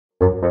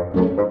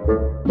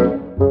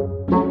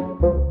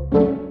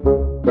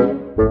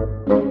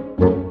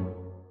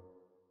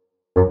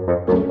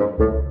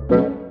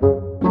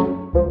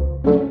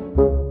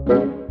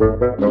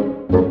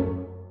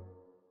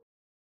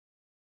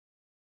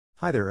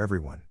Hi there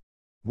everyone.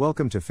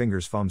 Welcome to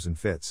Fingers, Fums and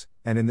Fits,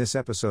 and in this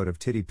episode of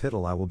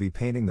TTPITL I will be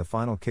painting the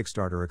final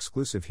Kickstarter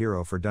exclusive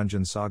hero for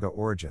Dungeon Saga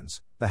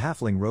Origins, the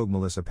Halfling Rogue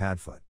Melissa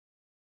Padfoot.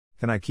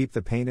 Can I keep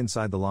the paint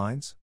inside the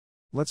lines?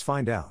 Let's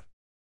find out.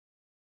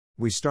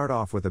 We start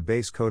off with a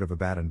base coat of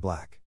Abaddon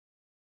Black.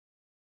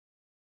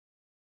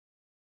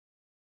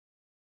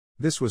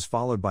 This was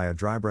followed by a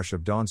dry brush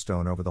of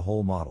Dawnstone over the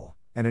whole model,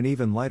 and an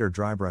even lighter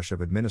dry brush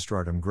of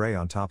Administratum Grey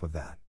on top of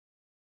that.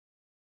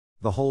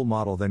 The whole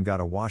model then got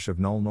a wash of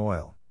Nuln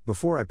Oil,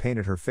 before I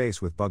painted her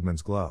face with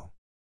Bugman's Glow.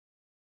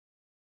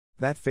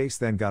 That face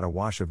then got a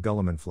wash of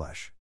Guilliman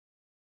Flesh.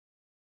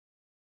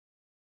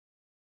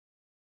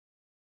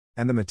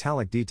 And the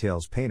metallic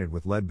details painted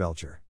with Lead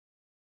Belcher.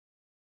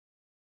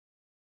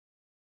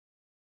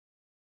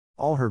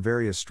 All her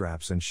various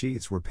straps and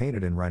sheaths were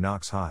painted in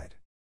Rhinox Hide.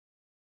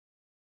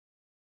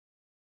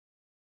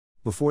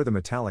 Before the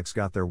metallics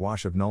got their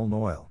wash of Nuln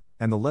Oil,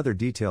 and the leather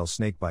details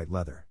Snakebite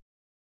Leather.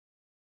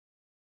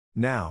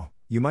 Now,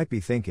 you might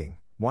be thinking,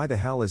 why the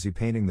hell is he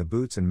painting the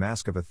boots and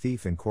mask of a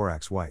thief in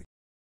Corax White?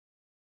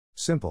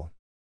 Simple.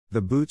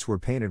 The boots were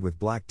painted with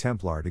Black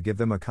Templar to give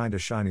them a kinda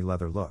shiny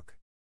leather look.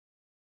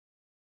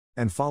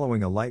 And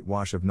following a light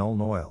wash of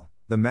Nuln Oil,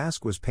 the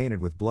mask was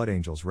painted with Blood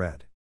Angels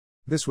Red.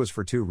 This was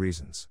for two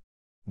reasons.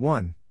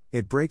 1.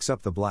 It breaks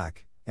up the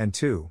black, and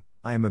 2.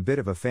 I am a bit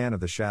of a fan of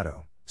the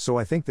shadow, so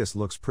I think this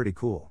looks pretty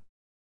cool.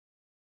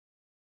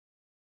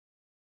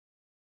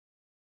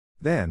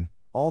 Then,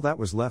 all that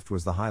was left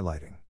was the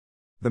highlighting.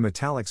 The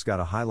metallics got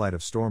a highlight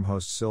of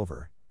Stormhost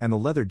Silver, and the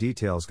leather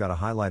details got a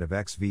highlight of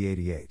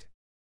XV88.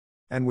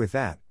 And with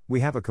that, we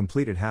have a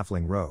completed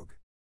Halfling Rogue.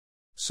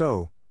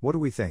 So, what do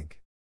we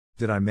think?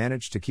 Did I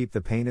manage to keep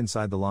the paint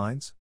inside the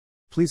lines?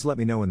 Please let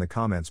me know in the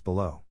comments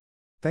below.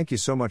 Thank you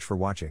so much for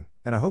watching,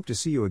 and I hope to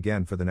see you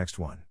again for the next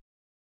one.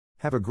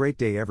 Have a great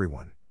day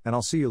everyone, and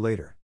I'll see you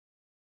later.